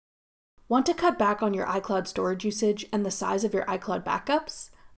Want to cut back on your iCloud storage usage and the size of your iCloud backups?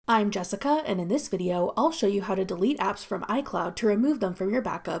 I'm Jessica, and in this video, I'll show you how to delete apps from iCloud to remove them from your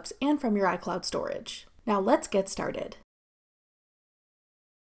backups and from your iCloud storage. Now let's get started.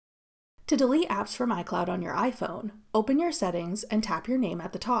 To delete apps from iCloud on your iPhone, open your settings and tap your name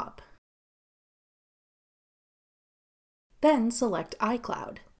at the top. Then select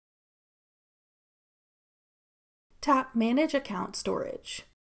iCloud. Tap Manage Account Storage.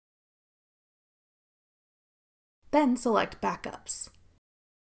 Then select Backups.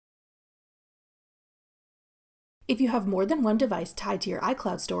 If you have more than one device tied to your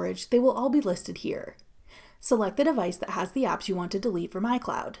iCloud storage, they will all be listed here. Select the device that has the apps you want to delete from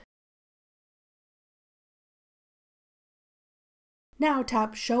iCloud. Now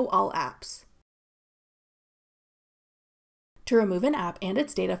tap Show All Apps. To remove an app and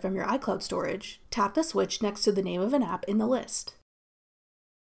its data from your iCloud storage, tap the switch next to the name of an app in the list.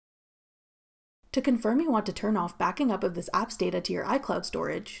 To confirm you want to turn off backing up of this app's data to your iCloud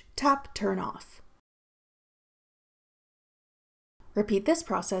storage, tap Turn Off. Repeat this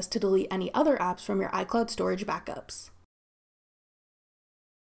process to delete any other apps from your iCloud storage backups.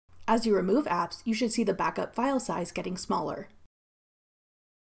 As you remove apps, you should see the backup file size getting smaller.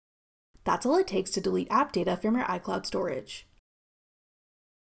 That's all it takes to delete app data from your iCloud storage.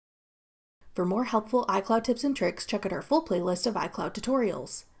 For more helpful iCloud tips and tricks, check out our full playlist of iCloud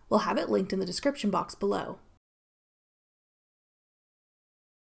tutorials. We'll have it linked in the description box below.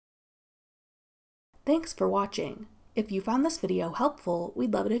 Thanks for watching. If you found this video helpful,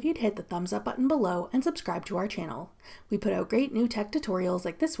 we'd love it if you'd hit the thumbs up button below and subscribe to our channel. We put out great new tech tutorials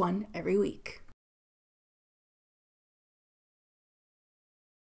like this one every week.